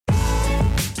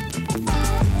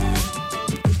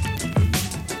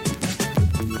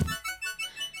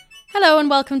Hello and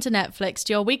welcome to Netflix,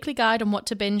 your weekly guide on what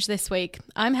to binge this week.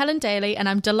 I'm Helen Daly and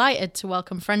I'm delighted to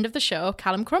welcome friend of the show,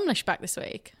 Callum Crumlish, back this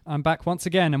week. I'm back once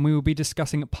again and we will be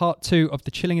discussing part 2 of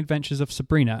The Chilling Adventures of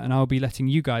Sabrina, and I'll be letting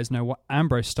you guys know what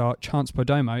Ambrose star Chance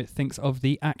Perdomo thinks of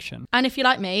the action. And if you're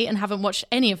like me and haven't watched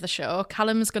any of the show,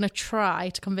 Callum's going to try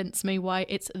to convince me why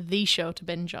it's the show to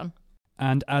binge on.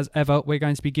 And as ever, we're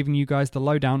going to be giving you guys the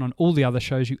lowdown on all the other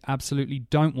shows you absolutely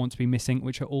don't want to be missing,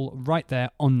 which are all right there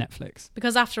on Netflix.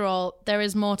 Because after all, there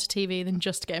is more to TV than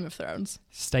just Game of Thrones.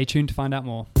 Stay tuned to find out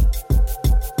more.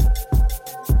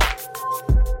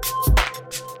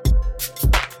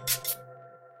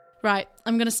 Right,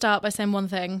 I'm going to start by saying one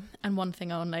thing, and one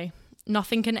thing only.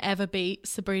 Nothing can ever beat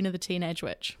Sabrina the Teenage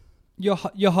Witch. You're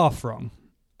half wrong.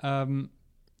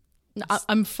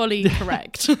 I'm fully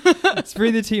correct.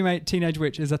 Sabrina the Teenage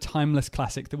Witch is a timeless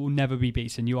classic that will never be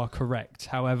beaten. You are correct.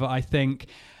 However, I think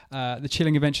The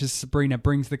Chilling Adventures of Sabrina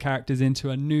brings the characters into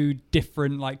a new,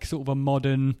 different, like sort of a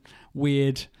modern,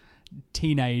 weird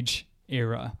teenage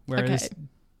era. Whereas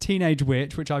Teenage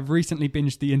Witch, which I've recently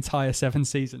binged the entire 7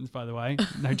 seasons, by the way,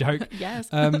 no joke. Yes.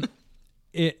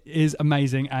 It is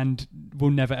amazing and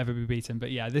will never ever be beaten.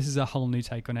 But yeah, this is a whole new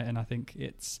take on it, and I think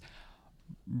it's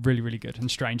really, really good and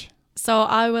strange. So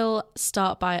I will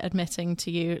start by admitting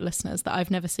to you listeners that I've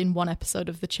never seen one episode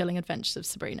of The Chilling Adventures of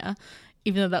Sabrina,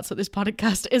 even though that's what this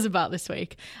podcast is about this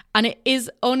week. And it is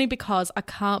only because I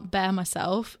can't bear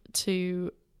myself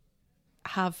to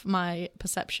have my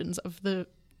perceptions of the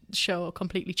show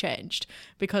completely changed.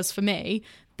 Because for me,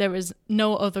 there is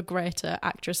no other greater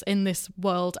actress in this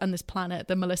world and this planet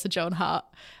than Melissa Joan Hart.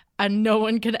 And no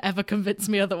one can ever convince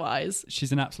me otherwise.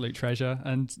 She's an absolute treasure.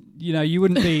 And, you know, you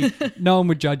wouldn't be... no one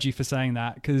would judge you for saying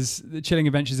that, because The Chilling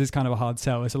Adventures is kind of a hard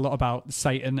sell. It's a lot about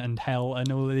Satan and hell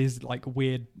and all of these, like,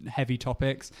 weird, heavy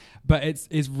topics. But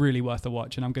it's really worth a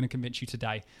watch. And I'm going to convince you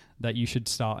today that you should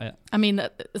start it. I mean,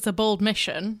 it's a bold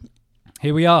mission.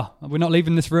 Here we are. We're not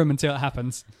leaving this room until it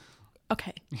happens.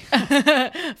 Okay.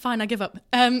 Fine, I give up.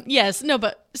 Yes, no,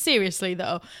 but seriously,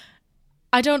 though...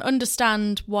 I don't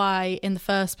understand why, in the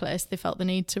first place, they felt the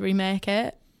need to remake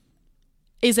it.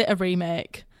 Is it a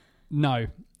remake? No,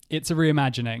 it's a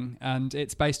reimagining, and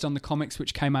it's based on the comics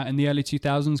which came out in the early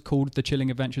 2000s called The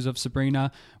Chilling Adventures of Sabrina,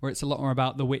 where it's a lot more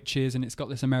about the witches, and it's got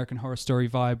this American Horror Story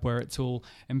vibe where it's all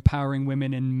empowering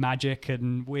women in magic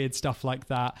and weird stuff like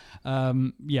that.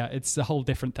 Yeah, it's a whole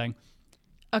different thing.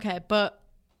 Okay, but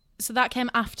so that came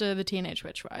after The Teenage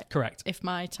Witch, right? Correct. If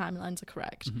my timelines are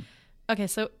correct. Mm-hmm. Okay,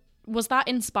 so... was that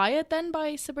inspired then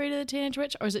by Sabrina the Teenage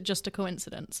Witch, or is it just a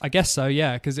coincidence? I guess so,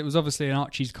 yeah, because it was obviously an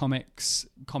Archie's comic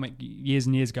years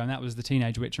and years ago, and that was The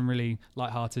Teenage Witch and really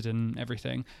lighthearted and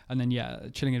everything. And then, yeah,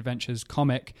 Chilling Adventures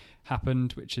comic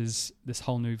happened, which is this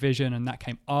whole new vision, and that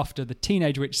came after the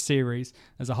Teenage Witch series.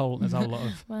 There's a whole lot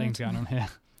of things going on here.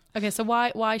 Okay, so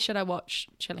why should I watch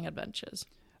Chilling Adventures?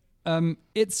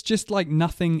 It's just like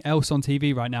nothing else on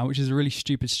TV right now, which is a really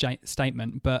stupid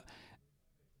statement, but...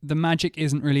 the magic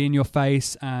isn't really in your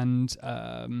face and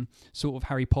sort of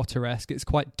Harry Potter-esque. It's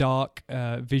quite dark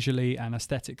visually and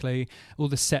aesthetically. All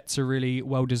the sets are really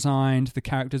well designed. The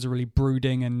characters are really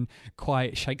brooding and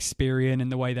quite Shakespearean in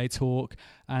the way they talk.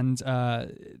 And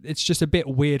it's just a bit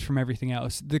weird from everything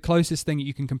else. The closest thing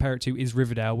you can compare it to is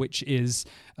Riverdale, which is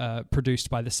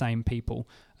produced by the same people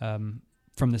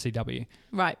from the CW.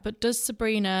 Right, but does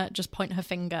Sabrina just point her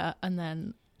finger and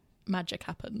then... magic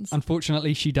happens?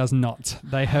 Unfortunately, she does not.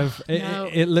 They have No.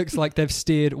 it looks like they've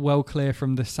steered well clear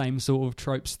from the same sort of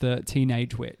tropes that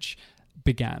Teenage Witch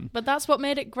began. But that's what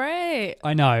made it great.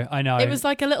 I know. It was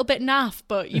like a little bit naff,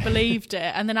 but you believed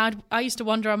it. And then I used to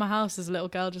wander around my house as a little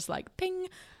girl, just like ping,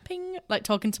 ping, like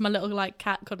talking to my little like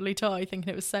cat cuddly toy,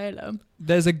 thinking it was Salem.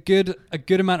 There's a good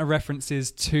amount of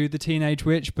references to the Teenage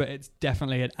Witch, but it's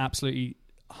definitely an absolutely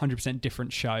 100%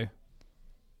 different show.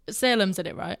 Salem's in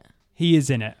it, right? He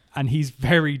is in it, and he's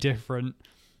very different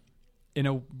in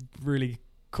a really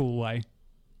cool way.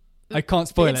 I can't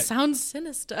spoil it. It sounds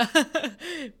sinister.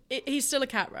 He's still a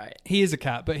cat, right? He is a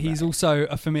cat, but he's also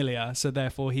a familiar, so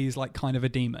therefore he's like kind of a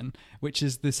demon, which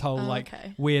is this whole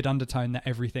weird undertone that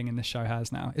everything in the show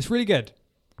has now. It's really good.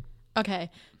 Okay,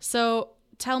 so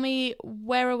tell me,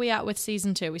 where are we at with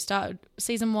season 2? We started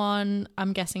season 1,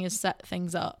 I'm guessing, has set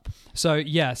things up. So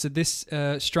this,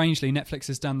 strangely, Netflix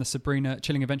has done the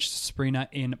Chilling Adventures of Sabrina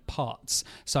in parts.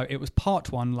 So it was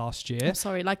part 1 last year. I'm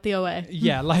sorry, like the OA.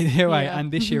 Yeah, like the OA. Yeah.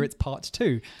 And this year it's part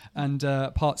 2. And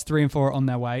parts 3 and 4 are on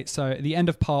their way. So at the end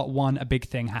of part 1, a big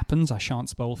thing happens. I shan't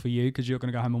spoil for you because you're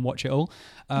going to go home and watch it all.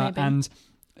 Maybe. And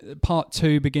Part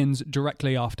 2 begins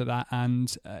directly after that,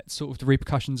 and sort of the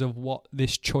repercussions of what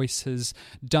this choice has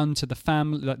done to the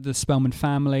family, like the Spellman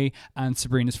family and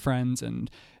Sabrina's friends, and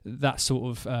that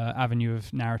sort of avenue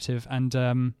of narrative. And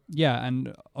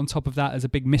and on top of that, there's a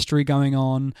big mystery going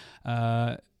on.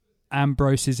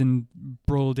 Ambrose is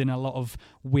embroiled in a lot of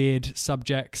weird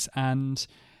subjects, and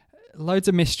loads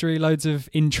of mystery, loads of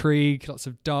intrigue, lots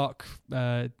of dark,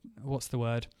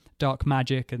 dark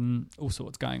magic and all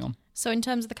sorts going on. So in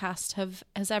terms of the cast,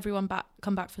 has everyone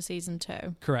come back for season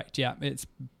 2? Correct, yeah. It's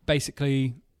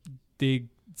basically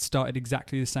started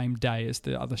exactly the same day as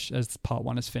as part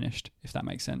 1 is finished, if that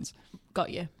makes sense.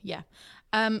 Got you, yeah.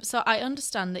 So I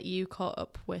understand that you caught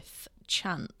up with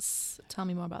Chance. Tell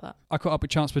me more about that. I caught up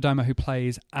with Chance Perdomo, who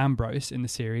plays Ambrose in the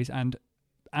series, and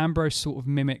Ambrose sort of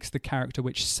mimics the character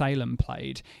which Salem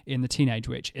played in The Teenage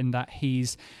Witch, in that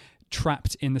he's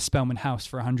trapped in the Spellman house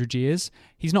for 100 years.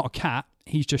 He's not a cat,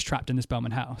 he's just trapped in the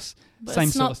Spellman house. But Same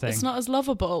sort of thing. It's not as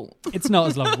lovable. It's not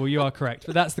as lovable, you are correct,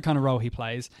 but that's the kind of role he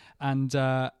plays. And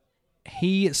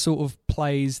he sort of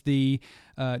plays the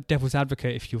devil's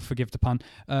advocate, if you'll forgive the pun,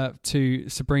 to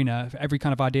Sabrina. For every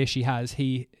kind of idea she has,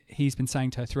 he's been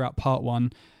saying to her throughout part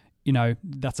 1,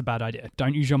 that's a bad idea.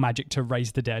 Don't use your magic to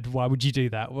raise the dead. Why would you do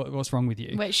that? What's wrong with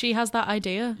you? Wait, she has that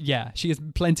idea? Yeah, she has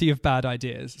plenty of bad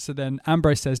ideas. So then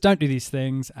Ambrose says, don't do these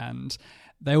things, and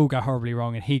they all go horribly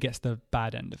wrong, and he gets the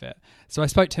bad end of it. So I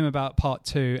spoke to him about part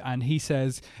 2, and he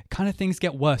says kind of things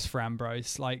get worse for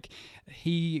Ambrose. Like,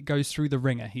 he goes through the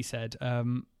ringer, he said.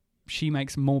 She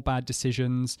makes more bad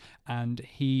decisions, and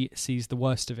he sees the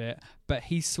worst of it. But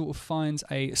he sort of finds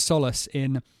a solace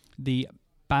in the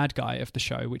bad guy of the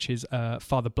show, which is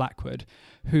Father Blackwood,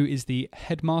 who is the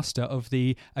headmaster of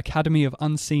the Academy of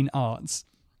Unseen Arts.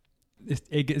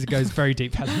 It goes very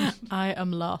deep, Helen. I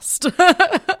am lost.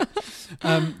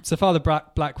 So Father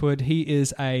Blackwood, he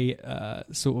is a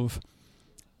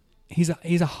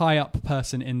he's a high up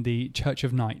person in the Church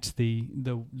of Night,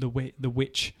 the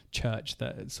witch church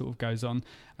that sort of goes on,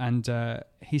 and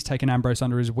he's taken Ambrose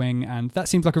under his wing, and that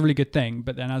seems like a really good thing.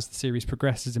 But then as the series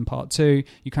progresses in part 2,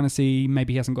 you kind of see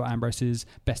maybe he hasn't got Ambrose's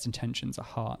best intentions at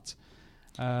heart.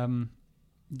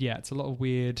 It's a lot of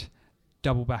weird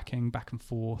double backing, back and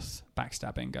forth,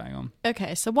 backstabbing going on.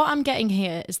 Okay, so what I'm getting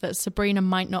here is that Sabrina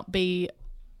might not be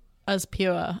as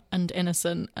pure and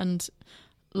innocent and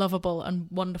lovable and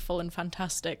wonderful and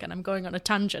fantastic, and I'm going on a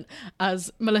tangent,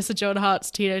 as Melissa Joan Hart's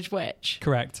Teenage Witch.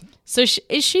 Correct. So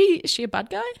is she a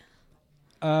bad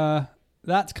guy?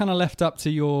 That's kind of left up to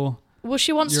your Well,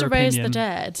 she wants to opinion. raise the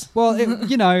dead. Well,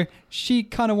 she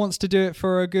kind of wants to do it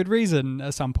for a good reason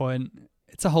at some point.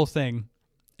 It's a whole thing.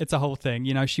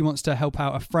 She wants to help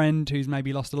out a friend who's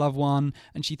maybe lost a loved one,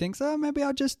 and she thinks, oh, maybe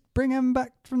I'll just bring him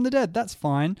back from the dead. That's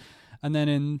fine. And then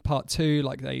in part 2,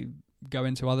 like, they go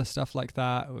into other stuff like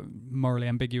that, morally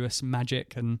ambiguous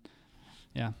magic, and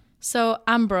yeah. So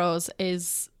Ambrose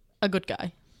is a good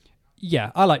guy.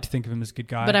 Yeah, I like to think of him as a good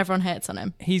guy. But everyone hates on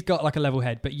him. He's got like a level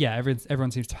head, but yeah,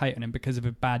 everyone seems to hate on him because of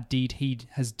a bad deed he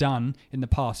has done in the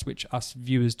past, which us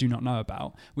viewers do not know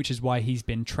about, which is why he's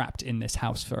been trapped in this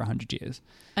house for 100 years.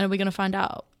 And are we going to find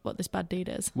out what this bad deed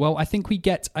is? Well, I think we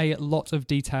get a lot of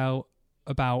detail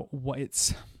about what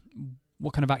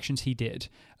kind of actions he did.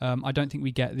 I don't think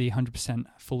we get the 100%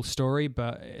 full story,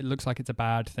 but it looks like it's a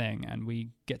bad thing, and we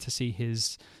get to see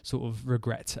his sort of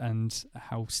regret and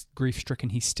how grief-stricken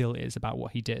he still is about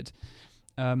what he did.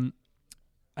 And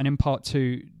in part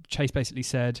 2, Chase basically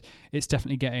said it's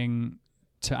definitely getting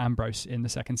to Ambrose in the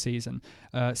second season.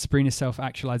 Sabrina's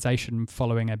self-actualization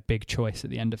following a big choice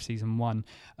at the end of season 1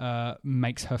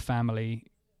 makes her family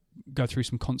go through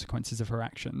some consequences of her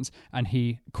actions, and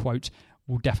he, quote,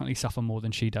 will definitely suffer more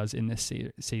than she does in this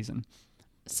season.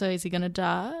 So is he going to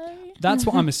die? That's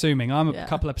what I'm assuming. I'm a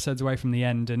couple episodes away from the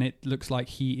end, and it looks like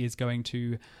he is going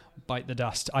to bite the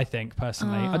dust, I think,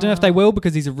 personally. I don't know if they will,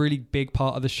 because he's a really big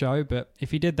part of the show, but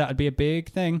if he did, that would be a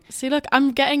big thing. See, look,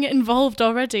 I'm getting involved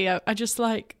already. I just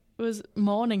was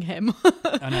mourning him.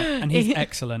 I know, and he's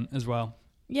excellent as well.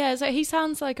 Yeah, so he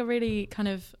sounds like a really kind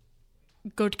of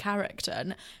good character.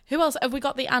 And who else? Have we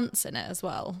got the ants in it as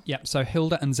well? Yeah, so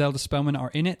Hilda and Zelda Spellman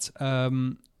are in it.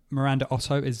 Miranda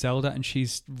Otto is Zelda, and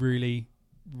she's really,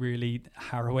 really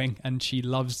harrowing, and she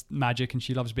loves magic, and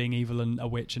she loves being evil and a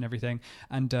witch and everything.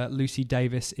 And Lucy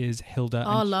Davis is Hilda. Oh,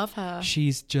 I love her.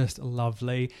 She's just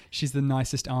lovely. She's the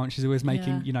nicest aunt. She's always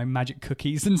making, magic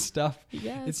cookies and stuff.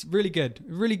 Yes. It's really good.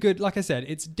 Really good. Like I said,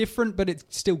 it's different, but it's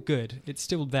still good. It's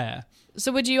still there.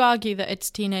 So would you argue that it's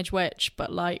Teenage Witch,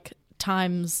 but like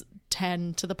times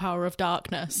 10 to the power of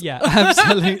darkness? Yeah,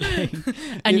 absolutely.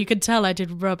 And you could tell I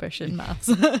did rubbish in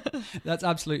maths. That's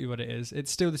absolutely what it is.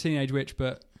 It's still the Teenage Witch,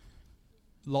 but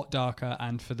lot darker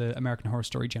and for the American Horror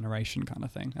Story generation kind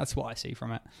of thing. That's what I see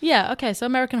from it. Yeah, okay, so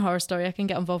American Horror Story, I can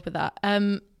get involved with that.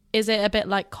 Is it a bit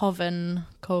like Coven,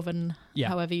 yeah,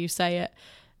 however you say it?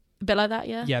 A bit like that,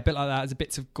 yeah? Yeah, a bit like that. There's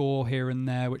bits of gore here and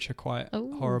there, which are quite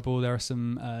horrible. There are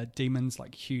some demons,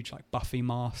 like huge like Buffy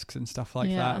masks and stuff like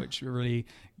that, which are really,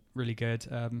 really good.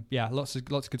 Yeah, lots of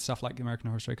good stuff like American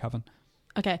Horror Story Coven.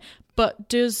 Okay, but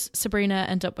does Sabrina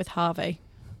end up with Harvey?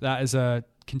 That is a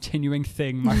continuing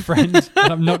thing, my friend.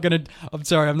 And I'm not gonna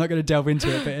delve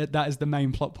into it, but that is the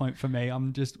main plot point for me.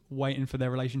 I'm just waiting for their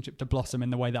relationship to blossom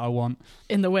in the way that I want,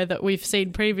 in the way that we've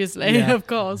seen previously. Yeah. Of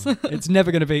course. It's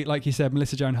never going to be, like you said,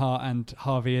 Melissa Joan Hart and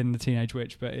Harvey in The Teenage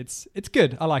Witch, but it's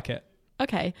good. I like it.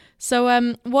 Okay,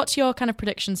 so what's your kind of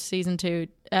predictions for season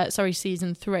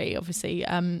 3? Obviously,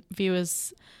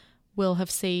 viewers will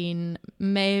have seen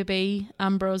maybe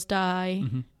Ambrose die.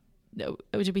 Mm-hmm. Do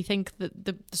we think that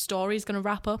the story is going to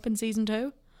wrap up in season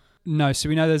 2? No, so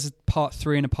we know there's a part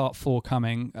 3 and a part 4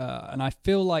 coming, and I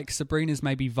feel like Sabrina's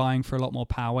maybe vying for a lot more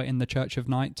power in the Church of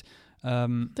Night.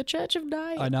 The Church of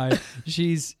Night. I know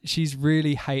she's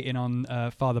really hating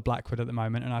on Father Blackwood at the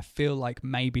moment, and I feel like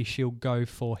maybe she'll go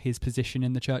for his position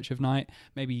in the Church of Night,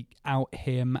 maybe out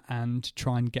him and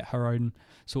try and get her own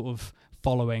sort of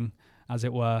following, as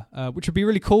it were, which would be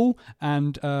really cool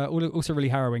and also really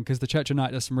harrowing, because the Church of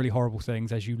Night does some really horrible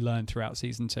things, as you learn throughout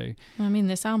season 2. I mean,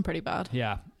 they sound pretty bad.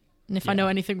 Yeah. And if I know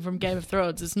anything from Game of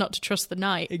Thrones, it's not to trust the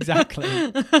night. Exactly.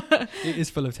 It is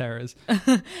full of terrors.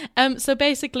 So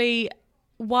basically,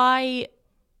 why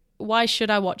should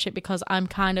I watch it? Because I'm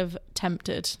kind of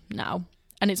tempted now.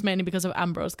 And it's mainly because of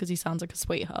Ambrose, because he sounds like a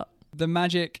sweetheart. The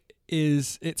magic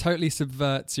is, it totally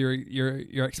subverts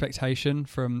your expectation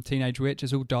from Teenage Witch.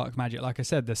 It's all dark magic. Like I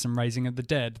said, there's some raising of the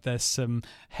dead. There's some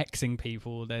hexing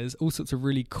people. There's all sorts of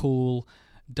really cool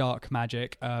dark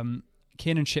magic.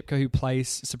 Kiernan Shipka, who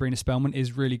plays Sabrina Spellman,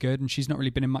 is really good, and she's not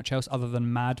really been in much else other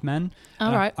than Mad Men.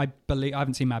 All right. I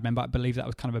haven't seen Mad Men, but I believe that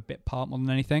was kind of a bit part more than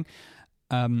anything.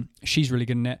 She's really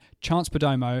good in it. Chance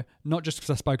Perdomo, not just because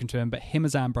I've spoken to him, but him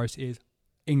as Ambrose is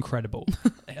incredible.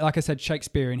 Like I said,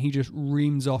 Shakespearean. He just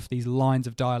reams off these lines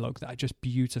of dialogue that are just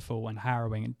beautiful and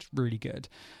harrowing and really good.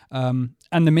 And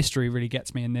the mystery really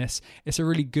gets me in this. It's a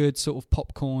really good sort of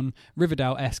popcorn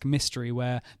Riverdale-esque mystery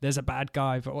where there's a bad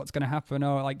guy, but what's going to happen?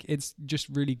 Or like, it's just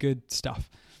really good stuff.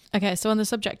 Okay, so on the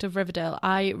subject of Riverdale,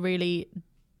 I really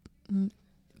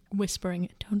whispering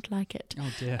don't like it.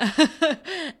 Oh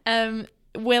dear.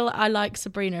 Will I like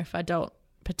Sabrina if I don't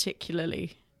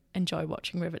particularly enjoy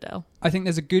watching Riverdale? I think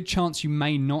there's a good chance you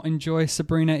may not enjoy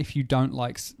Sabrina if you don't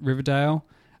like Riverdale.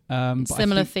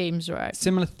 Similar themes, right?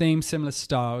 Similar themes, similar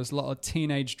styles, a lot of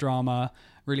teenage drama,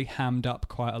 really hammed up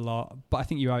quite a lot. But I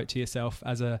think you owe it to yourself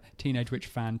as a Teenage Witch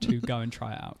fan to go and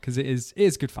try it out, because it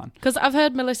is good fun. Because I've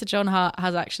heard Melissa Joan Hart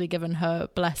has actually given her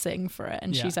blessing for it,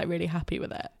 and she's like really happy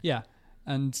with it. Yeah,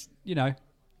 and you know,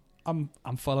 I'm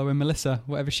following Melissa.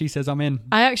 Whatever she says, I'm in.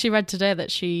 I actually read today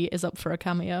that she is up for a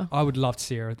cameo. I would love to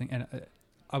see her. I think, and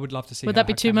I would love to see. Would that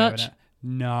be too much?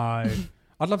 No,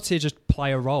 I'd love to see her just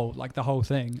play a role, like the whole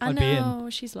thing. I'd be in.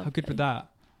 She's lovely. How good would that?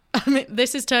 I mean,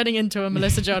 this is turning into a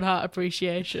Melissa Joan Hart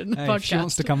appreciation podcast. If she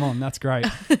wants to come on, that's great.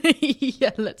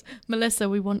 Yeah, Melissa,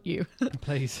 we want you.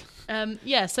 Please.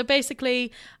 Yeah, so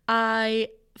basically, I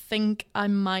think I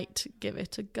might give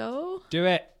it a go. Do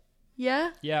it.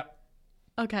 Yeah? Yeah.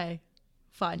 Okay,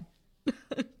 fine.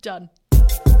 Done.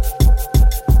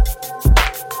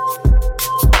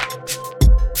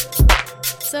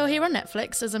 So here on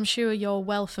Netflix, as I'm sure you're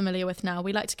well familiar with now,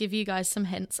 we like to give you guys some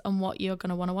hints on what you're going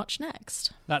to want to watch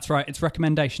next. That's right. It's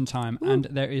recommendation time. Ooh. And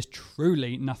there is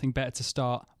truly nothing better to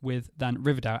start with than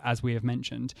Riverdale, as we have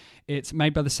mentioned. It's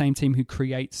made by the same team who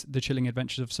creates The Chilling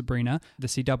Adventures of Sabrina, the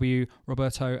CW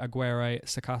Roberto Aguirre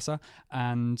Sacasa,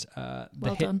 and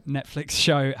the hit Netflix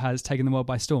show has taken the world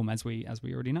by storm, as we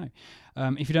already know.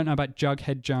 If you don't know about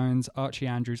Jughead Jones, Archie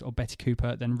Andrews, or Betty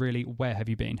Cooper, then really, where have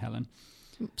you been, Helen?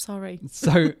 Sorry.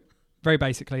 So, very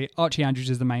basically, Archie Andrews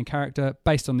is the main character,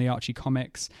 based on the Archie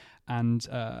comics, and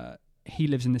he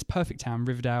lives in this perfect town,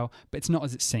 Riverdale, but it's not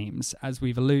as it seems. As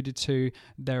we've alluded to,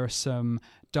 there are some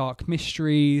dark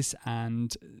mysteries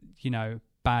and,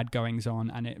 bad goings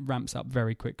on, and it ramps up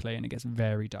very quickly and it gets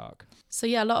very dark. So,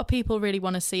 yeah, a lot of people really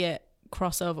want to see it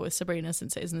cross over with Sabrina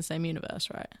since it is in the same universe,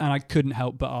 right? And I couldn't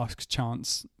help but ask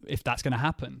Chance if that's going to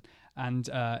happen. And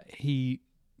he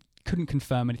couldn't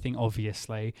confirm anything,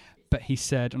 obviously, but he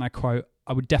said, and I quote,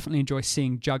 "I would definitely enjoy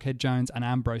seeing Jughead Jones and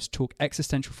Ambrose talk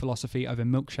existential philosophy over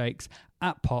milkshakes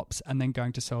at Pops and then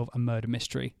going to solve a murder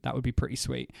mystery. That would be pretty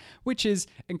sweet." Which is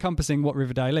encompassing what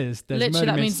Riverdale is. There's literally,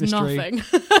 murder that means mystery.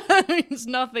 nothing. means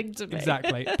nothing to me.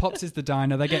 Exactly. Pops is the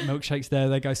diner. They get milkshakes there.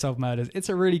 They go solve murders. It's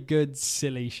a really good,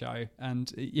 silly show.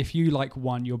 And if you like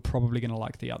one, you're probably going to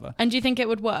like the other. And do you think it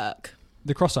would work?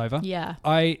 The crossover? Yeah.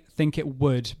 I think it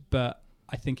would, but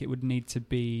I think it would need to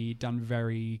be done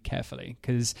very carefully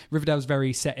because Riverdale's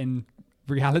very set in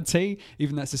reality.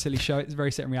 Even though it's a silly show, it's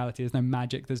very set in reality. There's no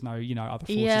magic. There's no, other forces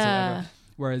or whatever.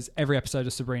 Whereas every episode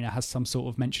of Sabrina has some sort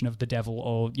of mention of the devil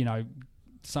or,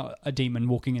 a demon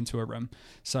walking into a room.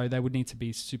 So they would need to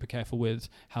be super careful with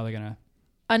how they're going to.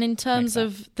 And in terms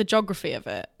of the geography of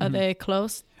it, are they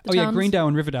close? Yeah, Greendale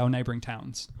and Riverdale are neighbouring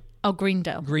towns. Oh,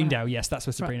 Greendale. Greendale, yes, that's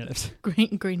where Sabrina lives.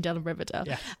 Greendale and Riverdale.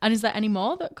 Yeah. And is there any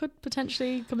more that could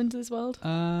potentially come into this world?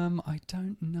 I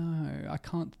don't know. I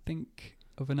can't think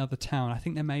of another town. I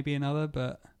think there may be another,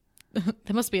 but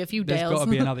there must be a few There's Dales. got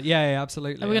to be another. Yeah,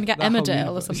 absolutely. Are we going to get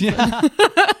Emmerdale or something? Yeah.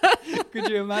 Could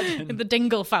you imagine? The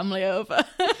Dingle family over.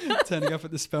 Turning up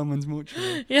at the Spellman's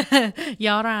mortuary. Yeah,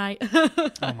 all right.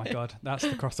 Oh my God, that's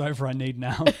the crossover I need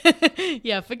now.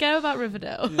 Yeah, forget about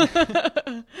Riverdale.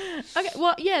 Yeah. Okay,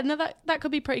 well, yeah, no, that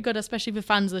could be pretty good, especially for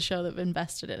fans of the show that have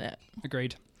invested in it.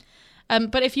 Agreed.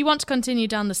 But if you want to continue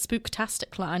down the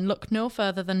spooktastic line, look no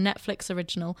further than Netflix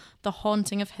original The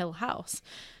Haunting of Hill House.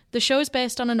 The show is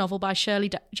based on a novel by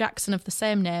Shirley Jackson of the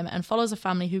same name and follows a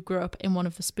family who grew up in one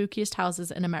of the spookiest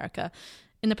houses in America.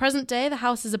 In the present day, the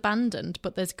house is abandoned,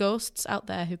 but there's ghosts out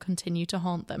there who continue to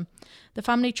haunt them. The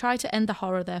family try to end the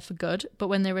horror there for good, but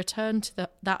when they return to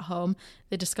that home,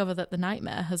 they discover that the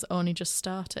nightmare has only just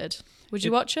started. Would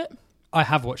you watch it? I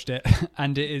have watched it,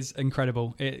 and it is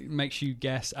incredible. It makes you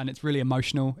guess, and it's really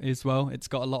emotional as well. It's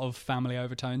got a lot of family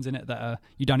overtones in it that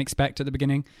you don't expect at the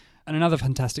beginning. And another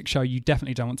fantastic show you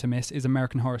definitely don't want to miss is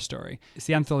American Horror Story. It's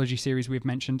the anthology series we've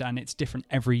mentioned, and it's different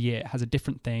every year. It has a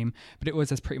different theme, but it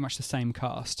always has pretty much the same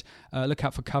cast. Look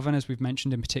out for Coven, as we've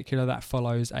mentioned in particular. That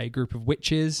follows a group of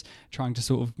witches trying to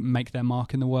sort of make their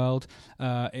mark in the world.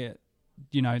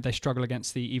 They struggle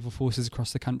against the evil forces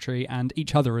across the country and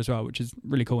each other as well, which is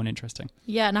really cool and interesting.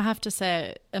 Yeah, and I have to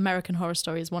say, American Horror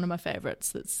Story is one of my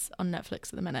favourites that's on Netflix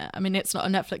at the minute. I mean, it's not a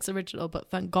Netflix original,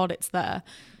 but thank God it's there.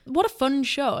 What a fun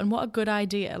show and what a good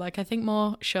idea. Like, I think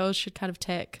more shows should kind of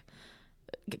take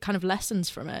kind of lessons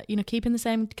from it, keeping the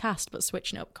same cast but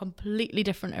switching up completely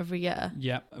different every year.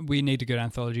 Yeah, we need a good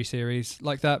anthology series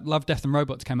like that. Love, Death and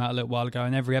Robots came out a little while ago,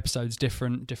 and every episode's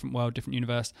different world, different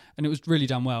universe, and it was really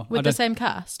done well with the same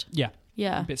cast.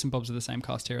 Yeah, bits and bobs of the same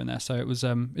cast here and there, so it was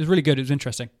really good. It was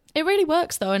interesting. It really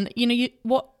works though, and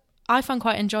what I found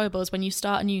quite enjoyable is when you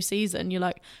start a new season, you're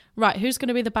like, right, who's going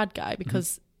to be the bad guy?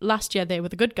 Because last year they were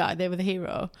the good guy, they were the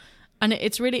hero. And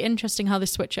it's really interesting how they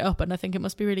switch it up, and I think it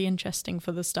must be really interesting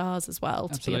for the stars as well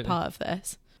to be a part of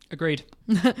this. Agreed.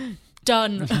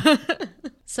 Done.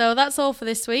 So that's all for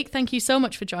this week. Thank you so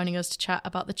much for joining us to chat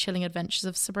about the chilling adventures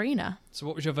of Sabrina. So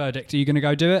what was your verdict? Are you going to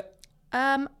go do it?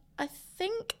 I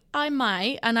think I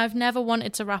might, and I've never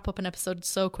wanted to wrap up an episode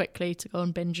so quickly to go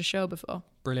and binge a show before.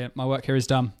 Brilliant. My work here is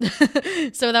done.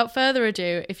 So without further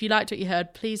ado, if you liked what you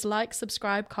heard, please like,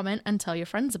 subscribe, comment, and tell your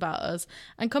friends about us.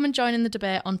 And come and join in the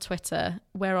debate on Twitter.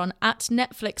 We're on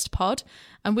 @NetflixPod,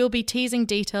 and we'll be teasing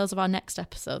details of our next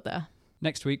episode there.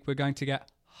 Next week, we're going to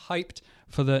get hyped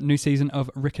for the new season of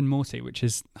Rick and Morty, which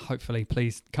is hopefully,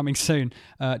 please, coming soon.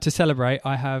 To celebrate,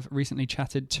 I have recently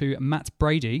chatted to Matt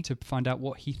Brady to find out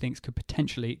what he thinks could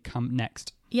potentially come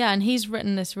next. Yeah, and he's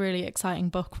written this really exciting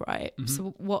book, right? Mm-hmm.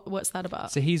 So what's that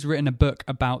about? So he's written a book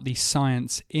about the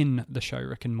science in the show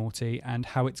Rick and Morty and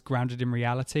how it's grounded in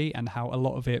reality and how a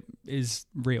lot of it is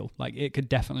real. Like, it could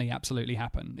definitely, absolutely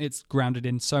happen. It's grounded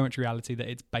in so much reality that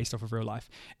it's based off of real life.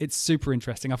 It's super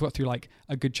interesting. I've got through like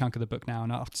a good chunk of the book now,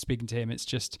 and after speaking to him, it's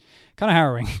just kind of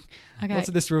harrowing. Okay. Lots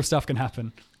of this real stuff can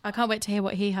happen. I can't wait to hear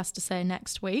what he has to say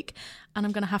next week. And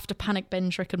I'm going to have to panic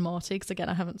binge Rick and Morty because, again,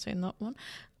 I haven't seen that one.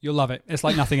 You'll love it. It's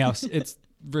like nothing else. It's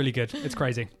really good. It's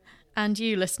crazy. And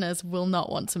you listeners will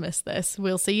not want to miss this.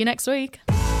 We'll see you next week.